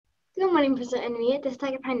Good morning, President Enemy. This is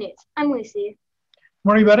Tiger Pine News. I'm Lucy.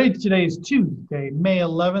 Morning, everybody. Today is Tuesday, May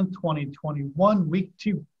 11th, 2021, week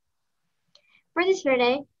 2. For this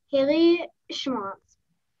Friday, Haley Schmaltz.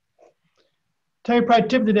 Tell your pride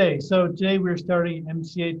tip today. So today we're starting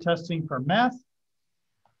MCA testing for math.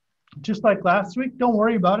 Just like last week, don't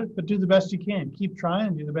worry about it, but do the best you can. Keep trying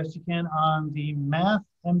and do the best you can on the math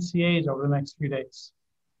MCAs over the next few days.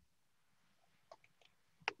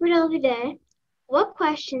 Riddle of the day. What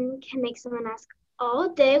question can make someone ask all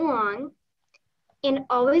day long and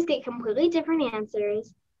always get completely different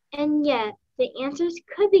answers, and yet the answers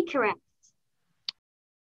could be correct?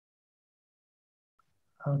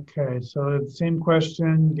 Okay, so the same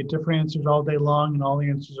question, you get different answers all day long, and all the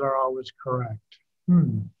answers are always correct.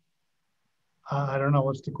 I don't know.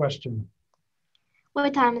 What's the question?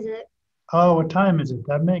 What time is it? Oh, what time is it?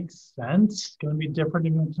 That makes sense. It's going to be different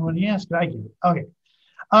depending on when you ask. I get it. Okay.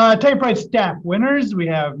 Type Right staff winners. We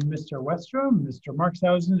have Mr. Westrom, Mr.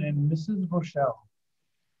 Markshausen, and Mrs. Rochelle.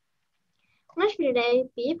 Lunch for today,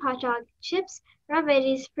 beef, hot dog, chips, raw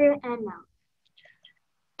veggies, fruit, and milk.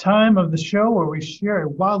 Time of the show where we share a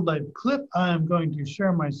wildlife clip. I'm going to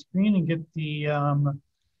share my screen and get the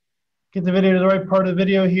video to the right part of the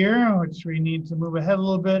video here, which we need to move ahead a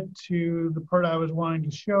little bit to the part I was wanting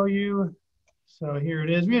to show you. So here it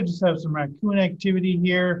is. We just have some raccoon activity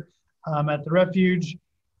here at the refuge.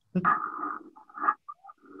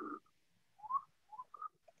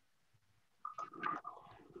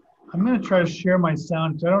 I'm going to try to share my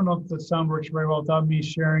sound. I don't know if the sound works very well without me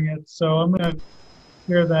sharing it. So I'm going to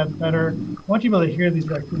hear that better. I want you to be able to hear these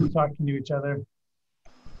raccoons talking to each other.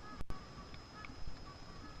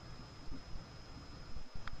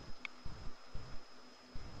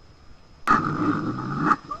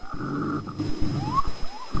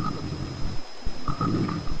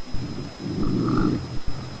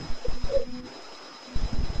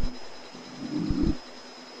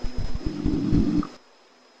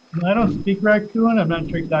 I don't speak raccoon. I'm not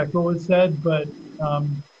sure exactly what was said, but it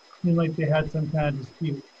seemed like they had some kind of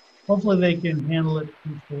dispute. Hopefully they can handle it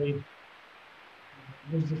peacefully.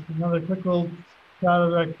 There's just another quick little shot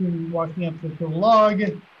of the raccoon walking up to the log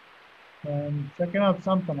and checking out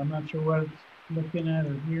something. I'm not sure what it's looking at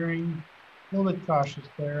or hearing. A little bit cautious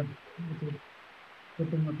there.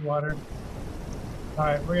 Dripping with water. All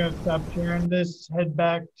right, we're going to stop sharing this. Head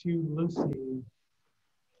back to Lucy.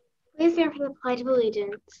 Please stand for the Pledge of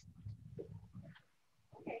Allegiance.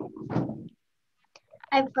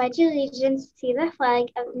 I pledge allegiance to the flag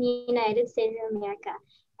of the United States of America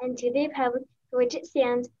and to the republic for which it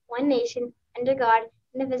stands, one nation, under God,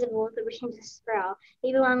 indivisible, with liberty and justice for all.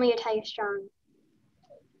 Leave alone, your Tiger strong.